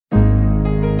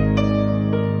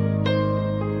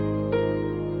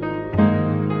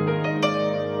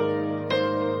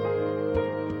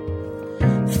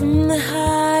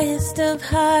with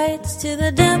heights to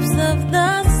the depths of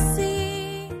the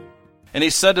sea. And he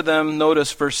said to them,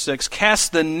 notice verse 6,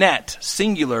 cast the net,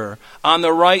 singular, on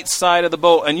the right side of the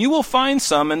boat, and you will find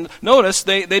some. And notice,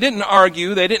 they didn't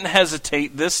argue, they didn't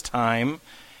hesitate this time.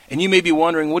 And you may be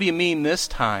wondering, what do you mean this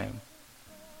time?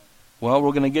 Well,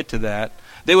 we're going to get to that.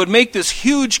 They would make this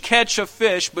huge catch of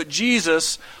fish, but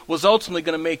Jesus was ultimately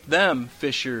going to make them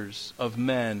fishers of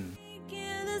men.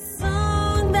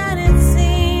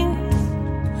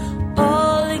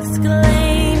 All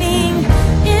exclaiming,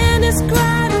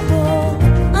 indescribable,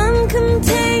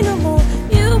 uncontainable.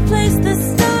 You place the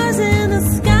stars in the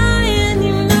sky and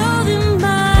you know them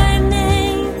by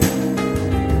name.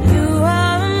 You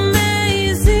are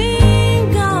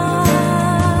amazing, God.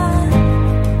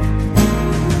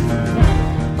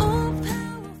 All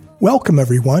powerful. Welcome,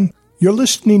 everyone. You're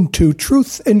listening to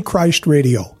Truth in Christ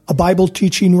Radio, a Bible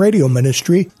teaching radio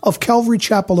ministry of Calvary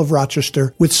Chapel of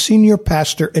Rochester with senior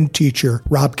pastor and teacher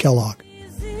Rob Kellogg.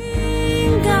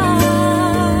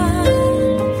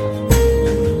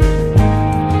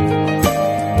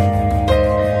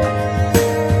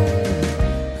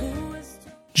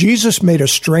 Jesus made a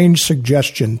strange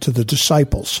suggestion to the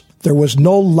disciples. There was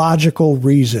no logical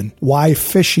reason why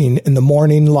fishing in the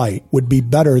morning light would be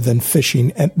better than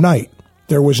fishing at night.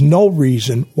 There was no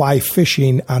reason why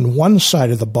fishing on one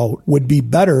side of the boat would be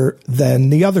better than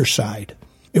the other side.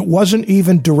 It wasn't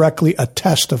even directly a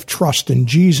test of trust in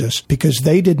Jesus because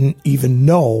they didn't even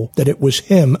know that it was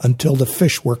him until the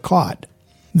fish were caught.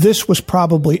 This was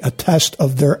probably a test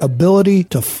of their ability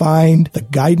to find the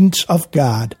guidance of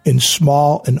God in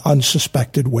small and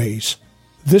unsuspected ways.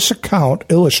 This account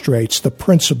illustrates the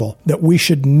principle that we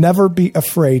should never be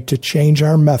afraid to change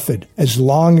our method as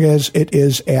long as it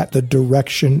is at the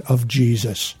direction of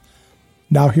Jesus.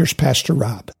 Now here's Pastor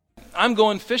Rob. I'm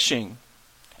going fishing.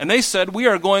 And they said, we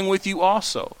are going with you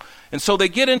also. And so they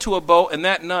get into a boat, and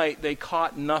that night they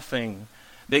caught nothing.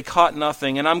 They caught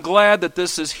nothing. And I'm glad that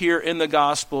this is here in the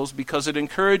Gospels because it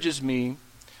encourages me.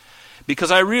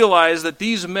 Because I realized that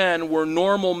these men were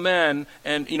normal men,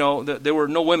 and, there were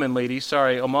no women, ladies,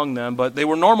 among them, but they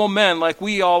were normal men like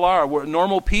we all are. We're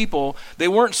normal people. They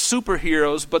weren't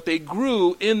superheroes, but they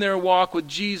grew in their walk with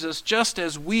Jesus just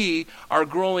as we are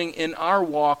growing in our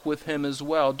walk with him as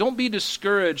well. Don't be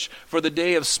discouraged for the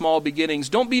day of small beginnings.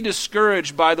 Don't be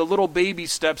discouraged by the little baby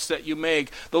steps that you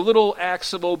make, the little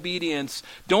acts of obedience.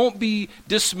 Don't be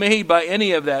dismayed by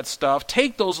any of that stuff.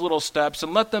 Take those little steps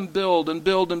and let them build and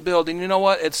build and build. And you know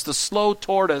what? It's the slow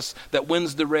tortoise that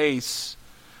wins the race.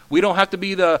 We don't have to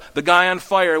be the guy on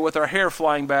fire with our hair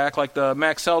flying back like the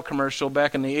Maxell commercial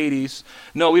back in the 80s.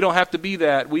 No, we don't have to be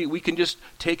that. We can just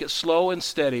take it slow and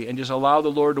steady and just allow the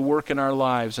Lord to work in our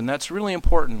lives. And that's really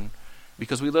important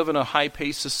because we live in a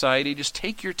high-paced society. Just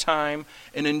take your time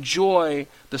and enjoy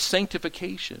the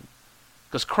sanctification.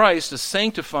 Because Christ is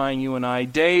sanctifying you and I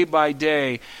day by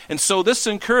day. And so this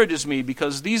encourages me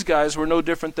because these guys were no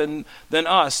different than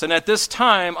us. And at this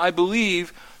time, I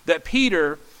believe that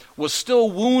Peter was still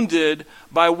wounded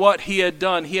by what he had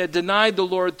done. He had denied the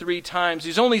Lord 3 times.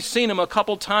 He's only seen him a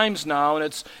couple times now,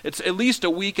 and it's at least a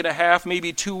week and a half,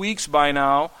 maybe 2 weeks by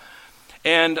now.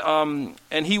 And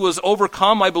he was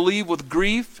overcome, I believe, with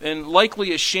grief and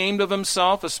likely ashamed of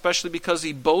himself, especially because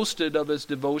he boasted of his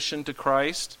devotion to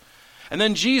Christ. And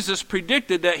then Jesus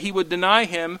predicted that he would deny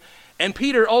him, and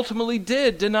Peter ultimately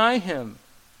did deny him.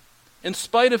 In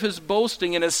spite of his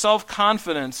boasting and his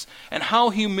self-confidence, and how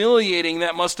humiliating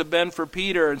that must have been for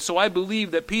Peter. And so I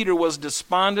believe that Peter was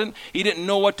despondent. He didn't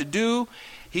know what to do.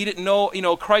 He didn't know,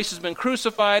 Christ has been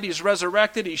crucified, he's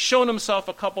resurrected, he's shown himself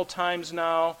a couple times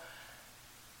now.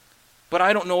 But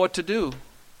I don't know what to do.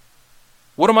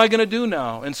 What am I going to do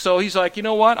now? And so he's like, you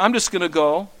know what? I'm just going to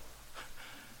go.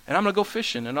 And I'm going to go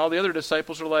fishing. And all the other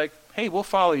disciples are like, hey, we'll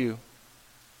follow you.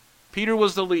 Peter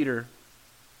was the leader.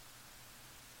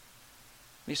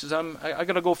 He says, I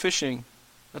got to go fishing.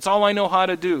 That's all I know how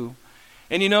to do.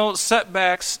 And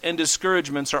setbacks and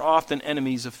discouragements are often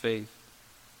enemies of faith.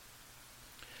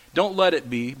 Don't let it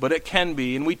be, but it can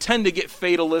be. And we tend to get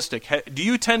fatalistic. Do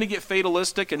you tend to get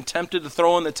fatalistic and tempted to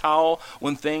throw in the towel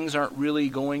when things aren't really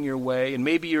going your way? And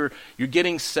maybe you're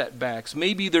getting setbacks.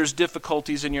 Maybe there's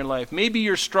difficulties in your life. Maybe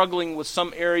you're struggling with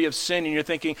some area of sin and you're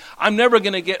thinking, I'm never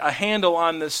going to get a handle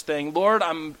on this thing. Lord,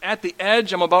 I'm at the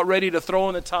edge. I'm about ready to throw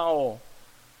in the towel.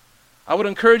 I would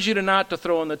encourage you not to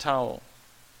throw in the towel.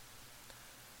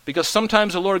 Because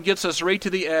sometimes the Lord gets us right to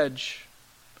the edge.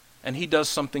 And he does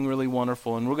something really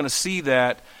wonderful. And we're going to see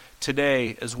that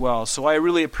today as well. So I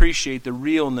really appreciate the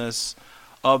realness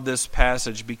of this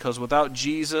passage because without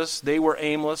Jesus, they were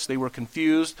aimless, they were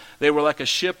confused, they were like a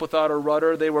ship without a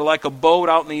rudder, they were like a boat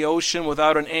out in the ocean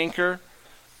without an anchor.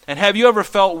 And have you ever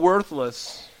felt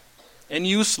worthless and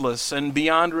useless and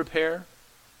beyond repair?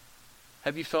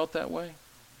 Have you felt that way?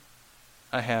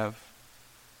 I have.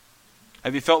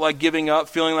 Have you felt like giving up,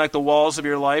 feeling like the walls of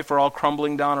your life are all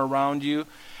crumbling down around you?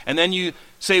 And then you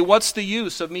say, what's the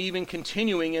use of me even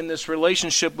continuing in this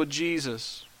relationship with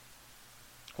Jesus?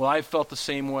 Well, I've felt the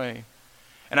same way.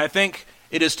 And I think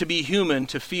it is to be human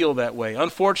to feel that way.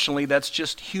 Unfortunately, that's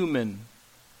just human.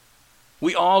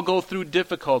 We all go through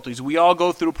difficulties. We all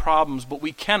go through problems, but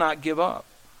we cannot give up.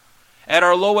 At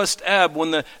our lowest ebb,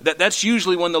 that's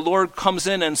usually when the Lord comes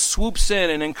in and swoops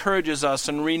in and encourages us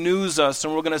and renews us,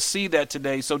 and we're going to see that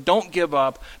today. So don't give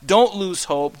up. Don't lose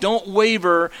hope. Don't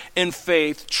waver in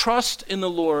faith. Trust in the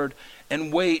Lord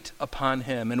and wait upon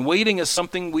Him. And waiting is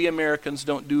something we Americans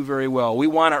don't do very well. We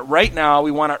want it right now.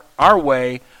 We want it our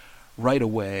way, right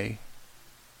away.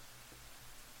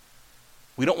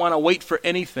 We don't want to wait for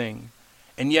anything.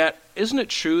 And yet, isn't it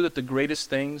true that the greatest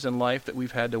things in life that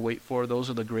we've had to wait for, those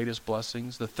are the greatest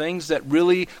blessings? The things that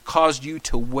really caused you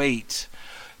to wait.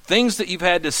 Things that you've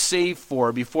had to save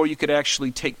for before you could actually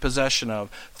take possession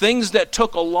of. Things that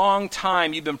took a long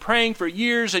time. You've been praying for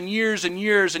years and years and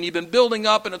years, and you've been building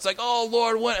up, and it's like, oh,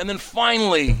 Lord, what? And then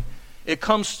finally, it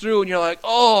comes through, and you're like,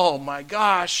 oh, my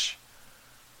gosh.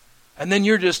 And then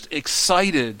you're just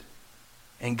excited.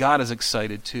 And God is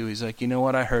excited too. He's like, you know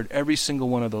what? I heard every single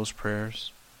one of those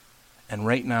prayers. And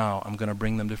right now, I'm going to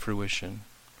bring them to fruition.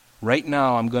 Right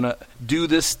now, I'm going to do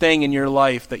this thing in your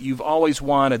life that you've always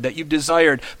wanted, that you've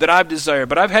desired, that I've desired.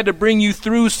 But I've had to bring you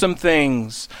through some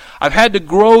things. I've had to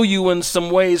grow you in some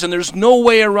ways, and there's no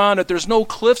way around it. There's no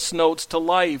Cliff's Notes to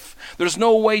life. There's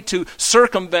no way to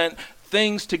circumvent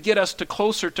things to get us to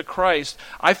closer to Christ.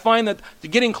 I find that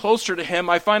getting closer to Him,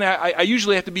 I find I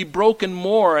usually have to be broken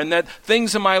more, and that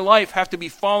things in my life have to be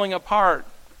falling apart.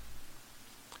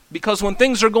 Because when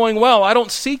things are going well, I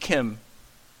don't seek Him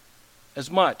as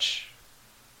much.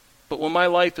 But when my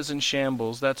life is in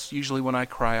shambles, that's usually when I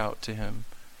cry out to Him.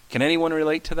 Can anyone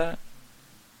relate to that?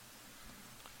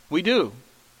 We do.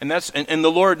 And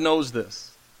the Lord knows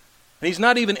this. And He's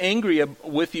not even angry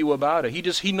with you about it.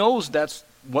 He knows that's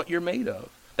what you're made of.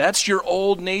 That's your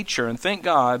old nature. And thank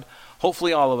God,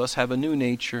 hopefully all of us have a new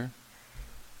nature.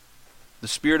 The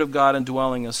Spirit of God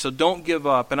indwelling us. So don't give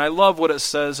up. And I love what it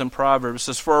says in Proverbs. It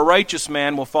says, for a righteous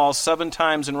man will fall 7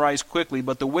 times and rise quickly,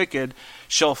 but the wicked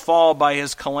shall fall by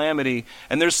his calamity.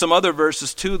 And there's some other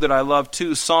verses too that I love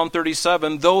too. Psalm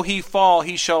 37, though he fall,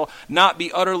 he shall not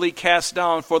be utterly cast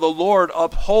down, for the Lord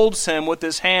upholds him with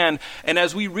His hand. And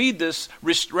as we read this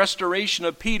restoration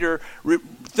of Peter,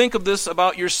 think of this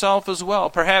about yourself as well.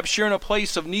 Perhaps you're in a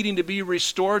place of needing to be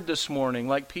restored this morning,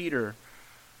 like Peter.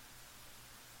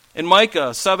 In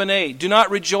Micah 7:8, do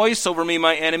not rejoice over me,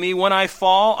 my enemy. When I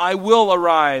fall, I will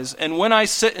arise. And when I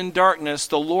sit in darkness,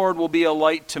 the Lord will be a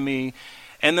light to me.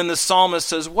 And then the psalmist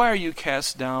says, why are you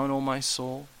cast down, O my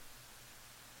soul?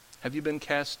 Have you been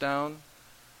cast down?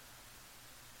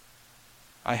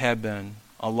 I have been,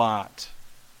 a lot.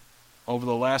 Over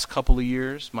the last couple of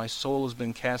years, my soul has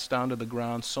been cast down to the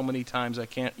ground so many times I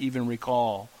can't even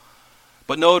recall.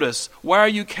 But notice, why are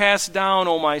you cast down,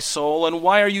 O my soul, and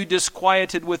why are you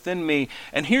disquieted within me?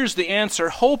 And here's the answer,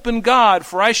 hope in God,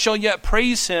 for I shall yet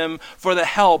praise Him for the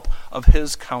help of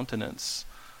His countenance.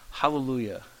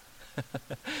 Hallelujah.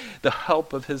 The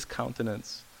help of His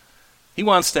countenance. He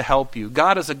wants to help you.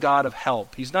 God is a God of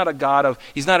help. He's not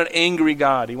an angry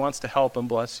God. He wants to help and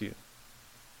bless you.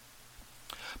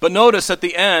 But notice at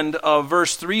the end of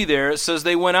verse 3 there, it says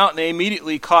they went out and they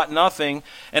immediately caught nothing.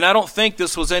 And I don't think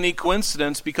this was any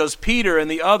coincidence, because Peter and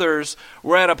the others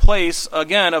were at a place,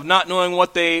 again, of not knowing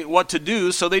what to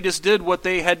do, so they just did what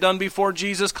they had done before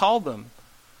Jesus called them.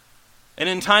 And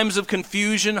in times of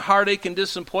confusion, heartache, and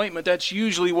disappointment, that's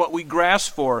usually what we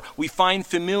grasp for. We find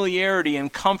familiarity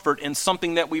and comfort in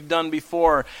something that we've done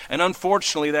before. And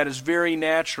unfortunately, that is very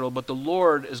natural. But the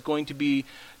Lord is going to be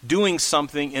doing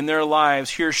something in their lives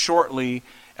here shortly,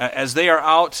 as they are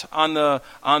out on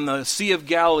the Sea of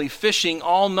Galilee fishing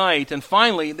all night. And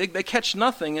finally, they catch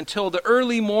nothing until the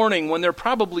early morning, when they're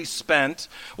probably spent,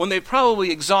 when they've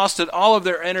probably exhausted all of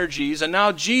their energies. And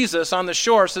now Jesus on the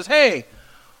shore says, hey,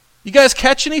 you guys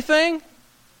catch anything?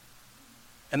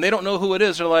 And they don't know who it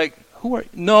is. They're like, who are you?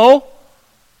 No,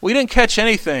 we didn't catch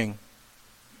anything.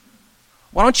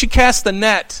 Why don't you cast the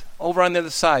net over on the other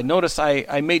side? Notice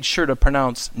I made sure to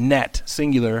pronounce net,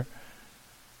 singular.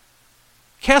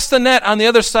 Cast the net on the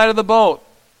other side of the boat.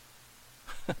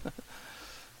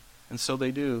 And so they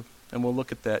do. And we'll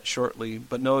look at that shortly.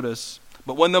 But notice,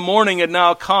 But when the morning had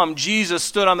now come, Jesus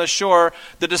stood on the shore.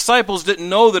 The disciples didn't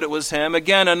know that it was him.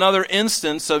 Again, another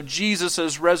instance of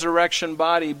Jesus' resurrection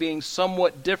body being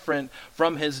somewhat different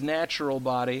from his natural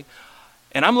body.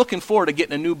 And I'm looking forward to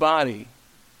getting a new body.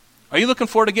 Are you looking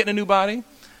forward to getting a new body?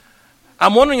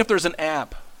 I'm wondering if there's an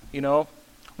app,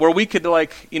 where we could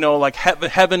like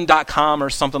heaven.com or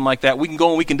something like that. We can go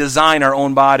and we can design our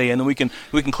own body, and then we can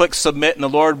click submit, and the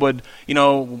Lord would,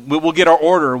 we'll get our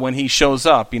order when he shows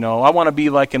up. I want to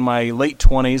be like in my late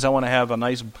 20s. I want to have a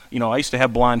nice, I used to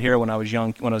have blonde hair when I was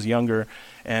younger,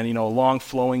 and long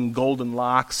flowing golden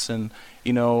locks, and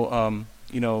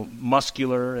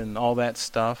muscular and all that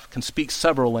stuff. Can speak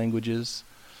several languages.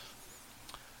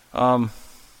 The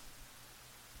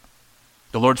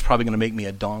Lord's probably going to make me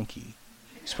a donkey.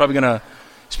 He's probably going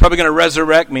to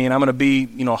resurrect me, and I'm going to be,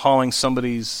 hauling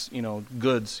somebody's,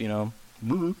 goods,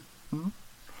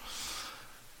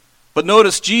 But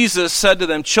notice Jesus said to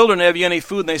them, "Children, have you any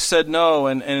food?" And they said no.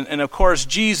 And of course,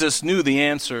 Jesus knew the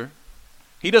answer.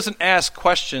 He doesn't ask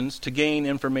questions to gain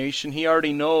information. He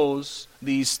already knows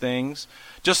these things.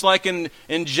 Just like in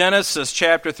Genesis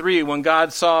chapter 3, when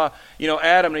God saw,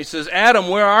 Adam, and he says, "Adam,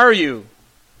 where are you?"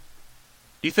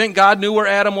 Do you think God knew where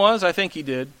Adam was? I think he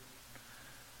did.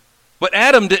 But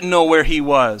Adam didn't know where he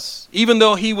was. Even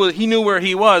though he knew where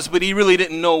he was, but he really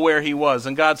didn't know where he was.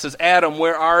 And God says, "Adam,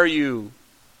 where are you?"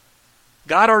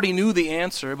 God already knew the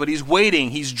answer, but he's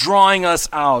waiting. He's drawing us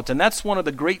out. And that's one of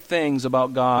the great things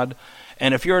about God.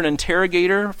 And if you're an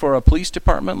interrogator for a police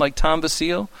department like Tom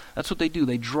Vasile, that's what they do.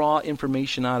 They draw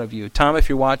information out of you. Tom, if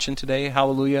you're watching today,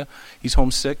 hallelujah, he's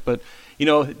homesick, but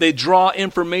they draw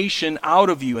information out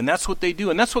of you, and that's what they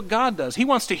do. And that's what God does. He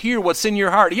wants to hear what's in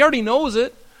your heart. He already knows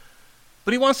it,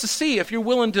 but he wants to see if you're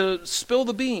willing to spill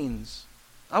the beans.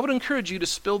 I would encourage you to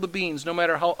spill the beans no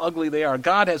matter how ugly they are.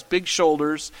 God has big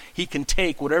shoulders. He can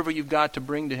take whatever you've got to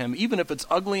bring to him, even if it's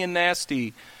ugly and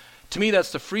nasty. To me,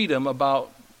 that's the freedom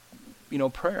about,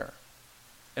 prayer.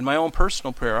 And my own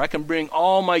personal prayer. I can bring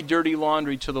all my dirty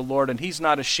laundry to the Lord, and he's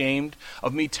not ashamed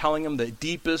of me telling him the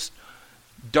deepest,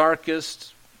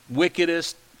 darkest,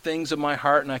 wickedest things of my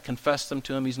heart, and I confess them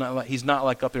to him. He's not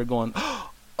like up there going, "Oh,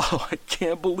 I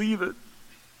can't believe it.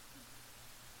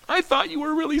 I thought you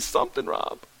were really something,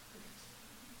 Rob.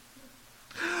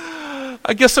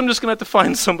 I guess I'm just going to have to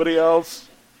find somebody else."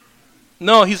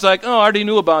 No, he's like, "Oh, I already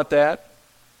knew about that.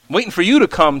 I'm waiting for you to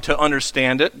come to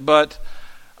understand it, but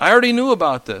I already knew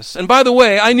about this. And by the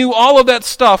way, I knew all of that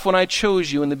stuff when I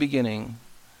chose you in the beginning.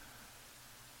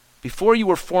 Before you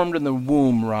were formed in the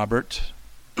womb, Robert,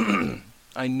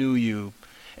 I knew you.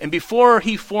 And before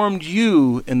he formed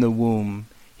you in the womb,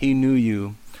 he knew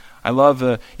you." I love,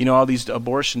 all these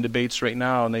abortion debates right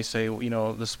now, and they say,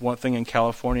 this one thing in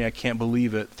California, I can't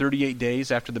believe it. 38 days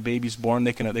after the baby's born,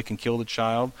 they can kill the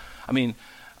child. I mean,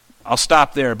 I'll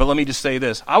stop there, but let me just say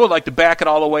this. I would like to back it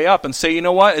all the way up and say, you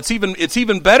know what? It's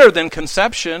even better than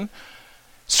conception.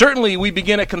 Certainly we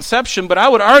begin at conception, but I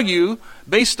would argue,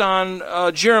 based on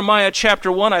Jeremiah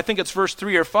chapter 1, I think it's verse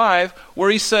 3 or 5,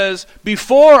 where he says,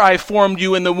 "Before I formed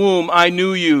you in the womb, I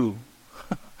knew you."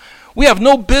 We have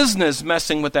no business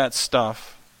messing with that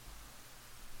stuff.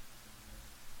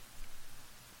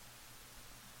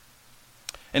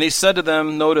 And he said to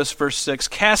them, notice verse 6,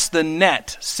 "Cast the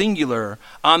net," singular,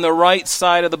 "on the right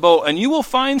side of the boat, and you will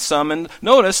find some." And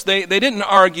notice, they didn't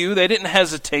argue, they didn't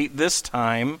hesitate this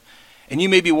time. And you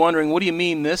may be wondering, what do you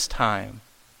mean this time?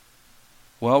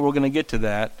 Well, we're going to get to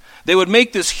that. They would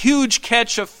make this huge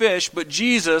catch of fish, but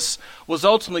Jesus was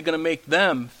ultimately going to make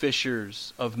them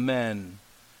fishers of men.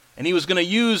 And he was going to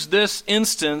use this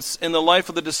instance in the life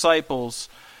of the disciples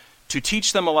to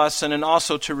teach them a lesson and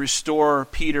also to restore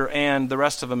Peter and the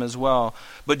rest of them as well.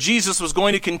 But Jesus was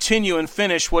going to continue and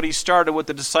finish what he started with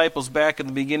the disciples back at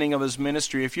the beginning of his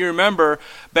ministry. If you remember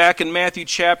back in Matthew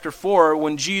chapter 4,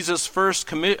 when Jesus first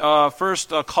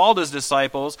called his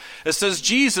disciples, it says,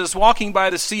 "Jesus, walking by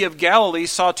the Sea of Galilee,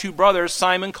 saw two brothers,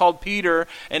 Simon called Peter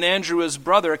and Andrew his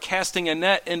brother, casting a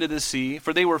net into the sea,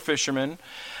 for they were fishermen.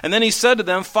 And then he said to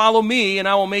them, 'Follow me, and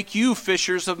I will make you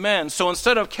fishers of men.'" So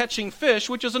instead of catching fish,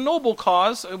 which is a noble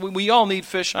cause, we all need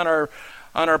fish on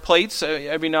our plates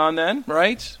every now and then,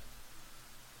 right?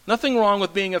 Nothing wrong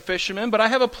with being a fisherman, but I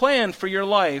have a plan for your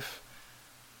life,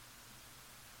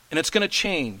 and it's going to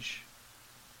change.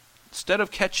 Instead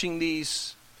of catching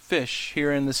these fish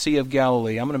here in the Sea of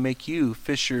Galilee, I'm going to make you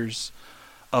fishers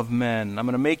of men. I'm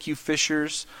going to make you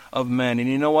fishers of men. And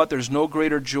you know what? There's no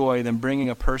greater joy than bringing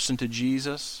a person to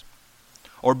Jesus,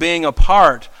 or being a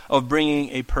part of bringing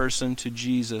a person to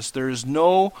Jesus. There is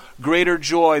no greater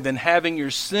joy than having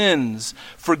your sins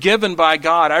forgiven by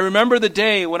God. I remember the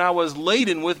day when I was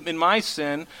laden in my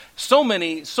sin, so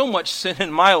much sin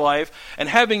in my life, and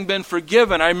having been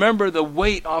forgiven, I remember the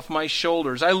weight off my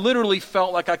shoulders. I literally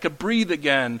felt like I could breathe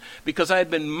again because I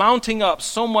had been mounting up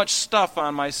so much stuff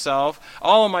on myself,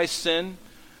 all of my sin,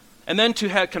 and then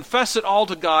to confess it all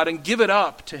to God and give it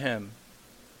up to Him.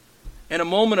 In a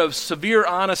moment of severe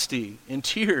honesty, in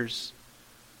tears,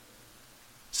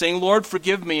 saying, Lord,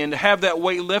 forgive me, and to have that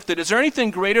weight lifted. Is there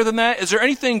anything greater than that? Is there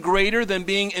anything greater than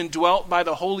being indwelt by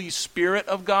the Holy Spirit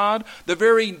of God? The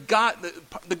very God,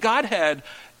 the Godhead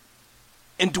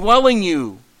indwelling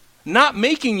you, not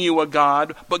making you a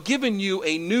God, but giving you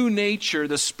a new nature,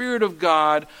 the Spirit of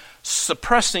God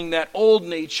suppressing that old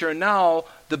nature, and now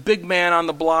the big man on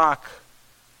the block,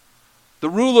 the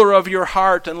ruler of your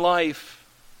heart and life.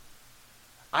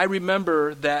 I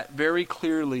remember that very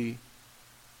clearly.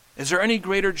 Is there any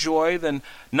greater joy than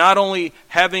not only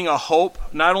having a hope,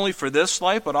 not only for this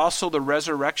life, but also the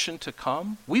resurrection to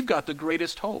come? We've got the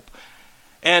greatest hope.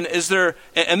 And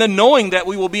then knowing that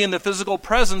we will be in the physical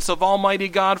presence of Almighty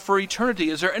God for eternity.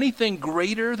 Is there anything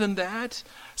greater than that?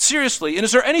 Seriously, and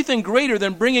is there anything greater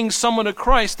than bringing someone to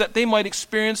Christ that they might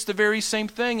experience the very same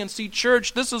thing? And see,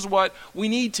 church, this is what we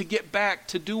need to get back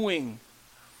to doing.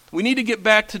 We need to get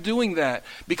back to doing that,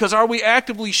 because are we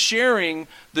actively sharing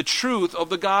the truth of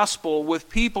the gospel with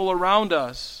people around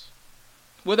us?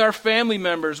 With our family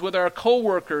members, with our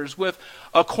co-workers, with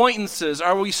acquaintances?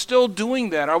 Are we still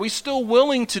doing that? Are we still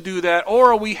willing to do that?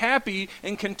 Or are we happy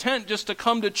and content just to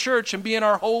come to church and be in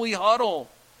our holy huddle?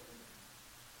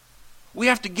 We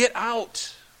have to get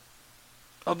out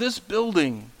of this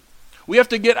building. We have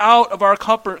to get out of our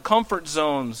comfort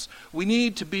zones. We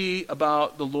need to be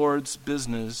about the Lord's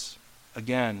business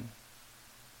again.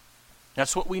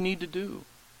 That's what we need to do.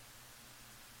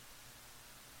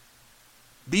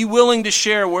 Be willing to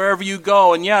share wherever you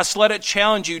go. And yes, let it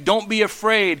challenge you. Don't be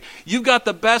afraid. You've got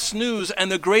the best news and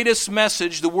the greatest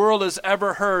message the world has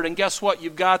ever heard. And guess what?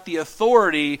 You've got the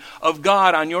authority of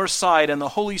God on your side and the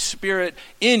Holy Spirit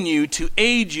in you to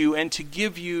aid you and to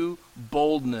give you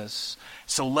boldness.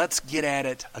 So let's get at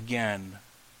it again.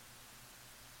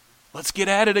 Let's get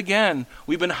at it again.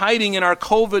 We've been hiding in our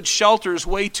COVID shelters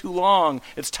way too long.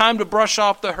 It's time to brush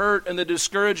off the hurt and the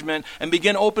discouragement and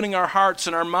begin opening our hearts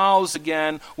and our mouths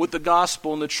again with the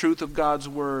gospel and the truth of God's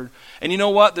word. And you know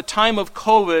what? The time of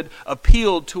COVID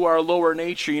appealed to our lower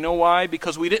nature. You know why?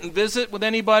 Because we didn't visit with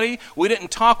anybody, we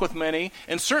didn't talk with many,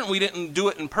 and certainly we didn't do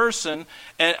it in person.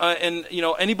 And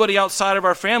anybody outside of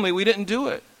our family, we didn't do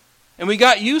it. And we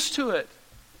got used to it.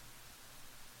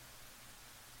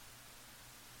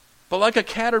 But like a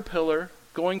caterpillar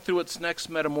going through its next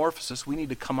metamorphosis, we need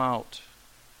to come out.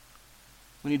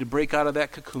 We need to break out of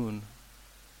that cocoon.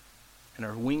 And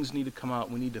our wings need to come out.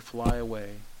 We need to fly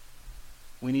away.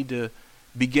 We need to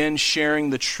begin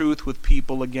sharing the truth with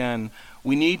people again.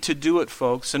 We need to do it,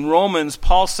 folks. In Romans,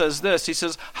 Paul says this. He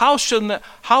says,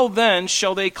 How then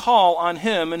shall they call on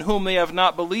him in whom they have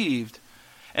not believed?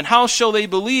 And how shall they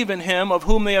believe in him of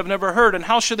whom they have never heard? And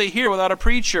how shall they hear without a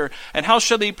preacher? And how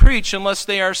shall they preach unless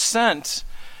they are sent?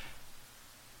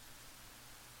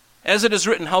 As it is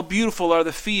written, how beautiful are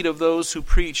the feet of those who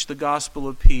preach the gospel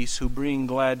of peace, who bring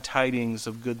glad tidings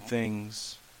of good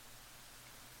things.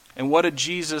 And what did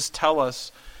Jesus tell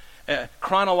us?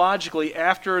 Chronologically,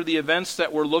 after the events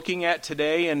that we're looking at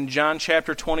today in John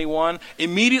chapter 21,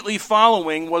 immediately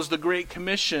following was the Great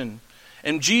Commission.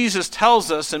 And Jesus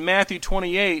tells us in Matthew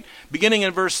 28, beginning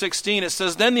in verse 16, it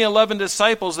says, Then the 11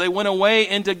 disciples, they went away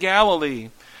into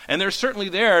Galilee. And they're certainly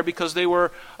there because they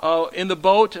were in the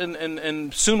boat,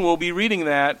 and soon we'll be reading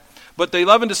that. But the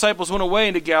 11 disciples went away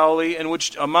into Galilee, in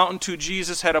which a mountain to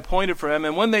Jesus had appointed for him.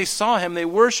 And when they saw him, they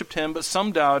worshipped him, but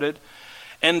some doubted.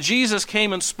 And Jesus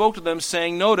came and spoke to them,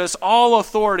 saying, Notice, all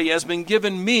authority has been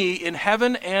given me in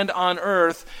heaven and on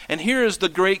earth. And here is the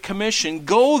Great Commission.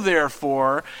 Go,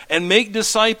 therefore, and make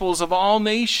disciples of all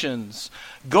nations.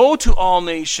 Go to all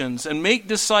nations and make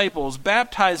disciples,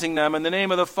 baptizing them in the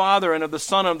name of the Father and of the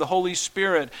Son and of the Holy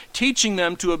Spirit, teaching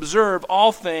them to observe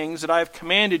all things that I have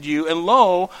commanded you. And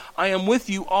lo, I am with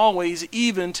you always,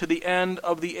 even to the end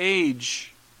of the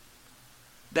age.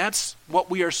 That's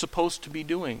what we are supposed to be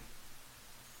doing.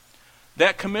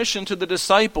 That commission to the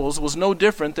disciples was no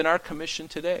different than our commission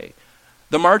today.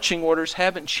 The marching orders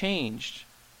haven't changed.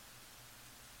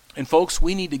 And folks,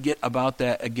 we need to get about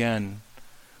that again.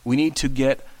 We need to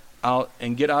get out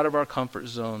of our comfort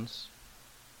zones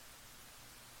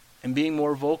and being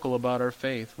more vocal about our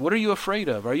faith. What are you afraid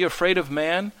of? Are you afraid of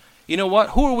man? You know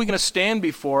what? Who are we going to stand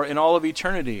before in all of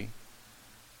eternity?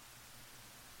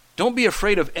 Don't be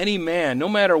afraid of any man, no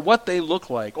matter what they look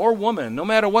like, or woman, no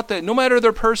matter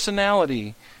their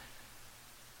personality.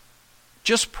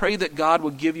 Just pray that God will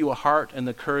give you a heart and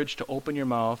the courage to open your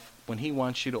mouth when he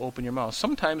wants you to open your mouth.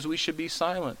 Sometimes we should be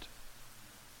silent.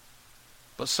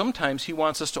 But sometimes he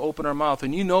wants us to open our mouth,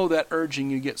 and you know that urging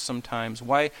you get sometimes.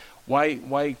 Why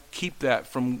keep that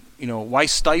from, why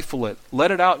stifle it?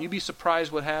 Let it out, and you'd be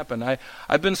surprised what happened.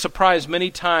 I've been surprised many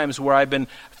times where I've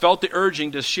felt the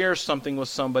urging to share something with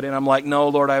somebody, and I'm like, no,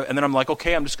 Lord, and then I'm like,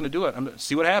 okay, I'm just going to do it. I'm going to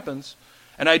see what happens.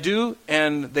 And I do,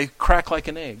 and they crack like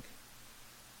an egg.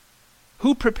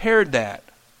 Who prepared that?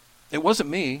 It wasn't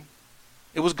me.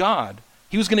 It was God.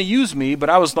 He was going to use me, but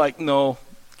I was like, no,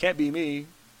 can't be me.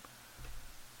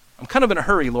 I'm kind of in a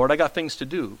hurry, Lord. I got things to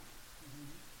do.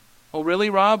 Oh,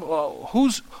 really, Rob? Well,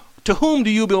 to whom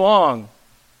do you belong?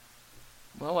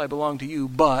 Well, I belong to you,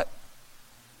 but...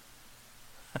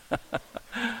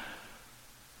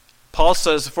 Paul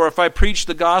says, for if I preach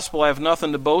the gospel, I have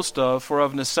nothing to boast of, for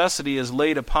of necessity is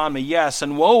laid upon me. Yes,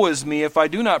 and woe is me if I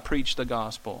do not preach the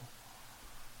gospel.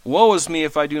 Woe is me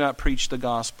if I do not preach the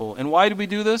gospel. And why do we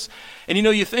do this? And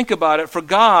you think about it, for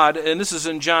God, and this is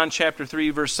in John chapter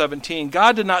 3, verse 17,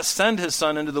 God did not send his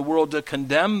Son into the world to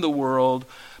condemn the world,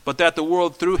 but that the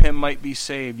world through him might be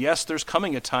saved. Yes, there's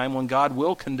coming a time when God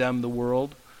will condemn the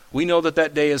world. We know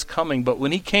that day is coming, but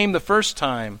when he came the first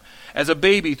time, as a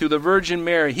baby through the Virgin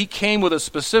Mary, he came with a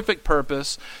specific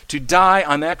purpose to die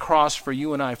on that cross for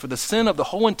you and I, for the sin of the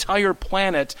whole entire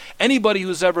planet. Anybody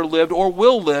who's ever lived or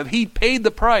will live, he paid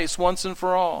the price once and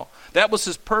for all. That was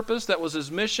his purpose, that was his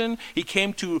mission. He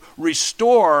came to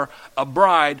restore a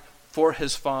bride for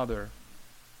his Father.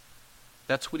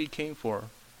 That's what he came for.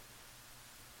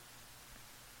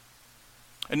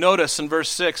 And notice in verse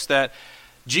 6 that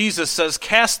Jesus says,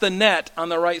 cast the net on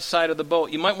the right side of the boat.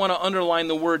 You might want to underline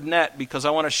the word net because I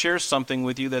want to share something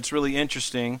with you that's really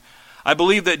interesting. I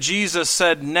believe that Jesus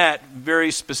said net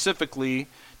very specifically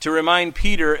to remind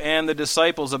Peter and the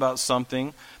disciples about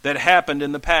something that happened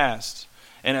in the past.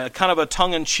 And a kind of a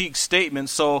tongue-in-cheek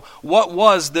statement. So what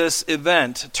was this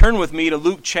event? Turn with me to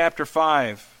Luke chapter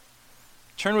 5.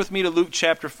 Turn with me to Luke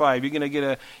chapter 5. You're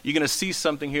going to see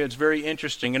something here that's very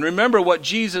interesting. And remember what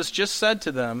Jesus just said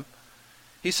to them.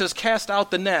 He says, cast out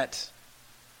the net.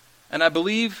 And I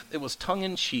believe it was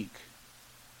tongue-in-cheek.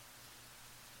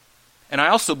 And I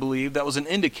also believe that was an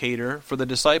indicator for the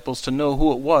disciples to know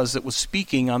who it was that was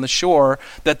speaking on the shore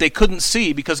that they couldn't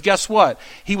see. Because guess what?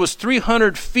 He was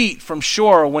 300 feet from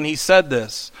shore when he said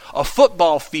this. A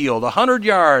football field, 100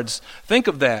 yards. Think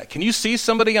of that. Can you see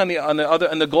somebody on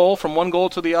the goal, from one goal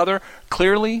to the other,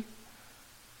 clearly?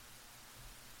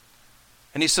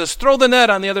 And he says, throw the net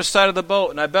on the other side of the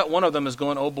boat. And I bet one of them is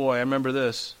going, oh boy, I remember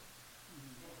this.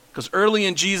 Because early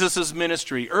in Jesus'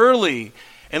 ministry,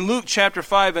 and Luke chapter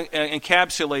 5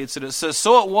 encapsulates it. It says,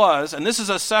 so it was, and this is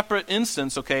a separate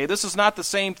instance, okay? This is not the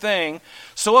same thing.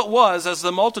 So it was, as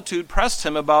the multitude pressed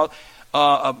about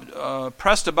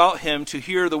him to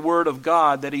hear the word of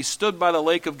God, that he stood by the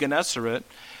lake of Gennesaret.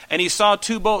 And he saw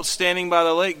two boats standing by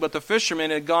the lake, but the fishermen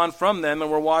had gone from them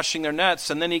and were washing their nets.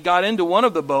 And then he got into one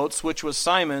of the boats, which was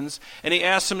Simon's, and he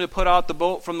asked him to put out the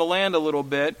boat from the land a little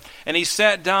bit. And he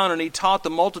sat down and he taught the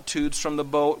multitudes from the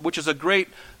boat, which is a great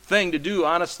thing to do,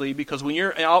 honestly, because when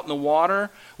you're out in the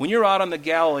water, when you're out on the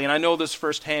Galilee, and I know this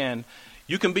firsthand,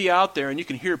 you can be out there and you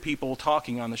can hear people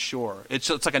talking on the shore. It's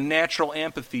like a natural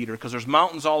amphitheater because there's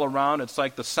mountains all around. It's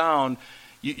like the sound.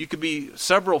 You could be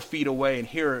several feet away and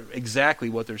hear exactly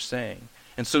what they're saying.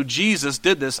 And so Jesus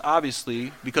did this,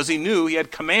 obviously, because he knew he had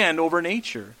command over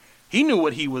nature. He knew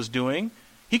what he was doing.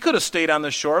 He could have stayed on the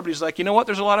shore, but he's like, you know what?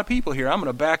 There's a lot of people here. I'm going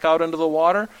to back out into the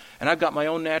water, and I've got my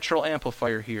own natural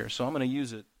amplifier here, so I'm going to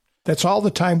use it. That's all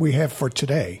the time we have for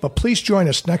today. But please join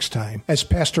us next time as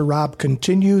Pastor Rob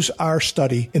continues our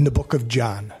study in the book of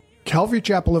John. Calvary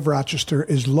Chapel of Rochester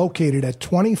is located at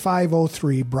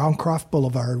 2503 Browncroft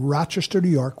Boulevard, Rochester, New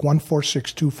York,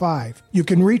 14625. You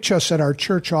can reach us at our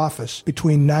church office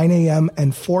between 9 a.m.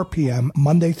 and 4 p.m.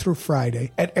 Monday through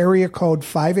Friday at area code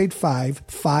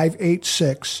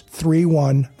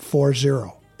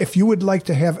 585-586-3140. If you would like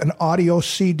to have an audio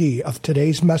CD of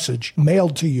today's message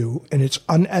mailed to you in its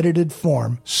unedited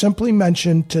form, simply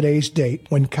mention today's date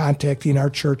when contacting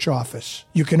our church office.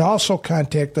 You can also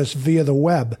contact us via the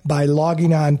web by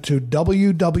logging on to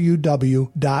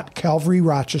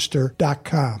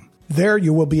www.calvaryrochester.com. There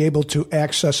you will be able to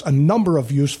access a number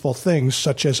of useful things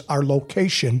such as our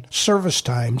location, service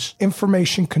times,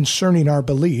 information concerning our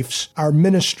beliefs, our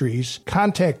ministries,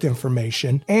 contact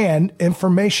information, and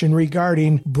information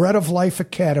regarding Bread of Life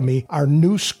Academy, our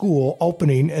new school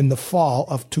opening in the fall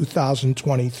of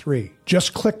 2023.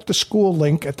 Just click the school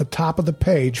link at the top of the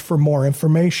page for more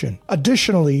information.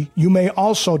 Additionally, you may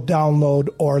also download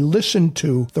or listen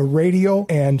to the radio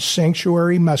and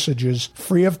sanctuary messages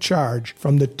free of charge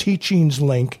from the teachings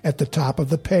link at the top of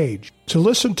the page. To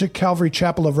listen to Calvary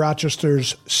Chapel of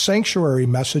Rochester's sanctuary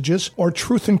messages or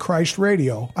Truth in Christ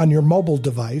Radio on your mobile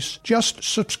device, just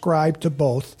subscribe to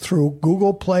both through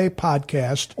Google Play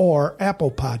Podcast or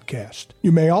Apple Podcast.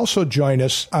 You may also join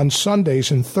us on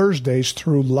Sundays and Thursdays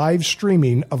through live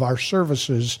streaming of our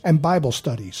services and Bible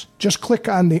studies. Just click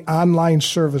on the online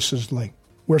services link.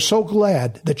 We're so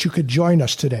glad that you could join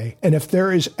us today, and if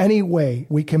there is any way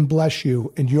we can bless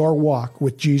you in your walk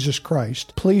with Jesus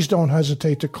Christ, please don't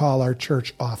hesitate to call our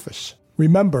church office.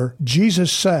 Remember,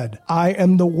 Jesus said, "I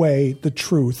am the way, the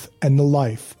truth, and the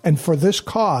life, and for this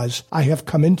cause I have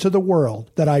come into the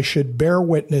world, that I should bear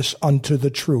witness unto the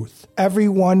truth.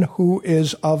 Everyone who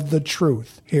is of the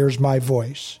truth hears my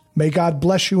voice." May God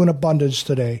bless you in abundance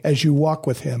today as you walk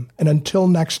with Him, and until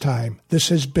next time, this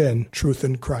has been Truth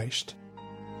in Christ.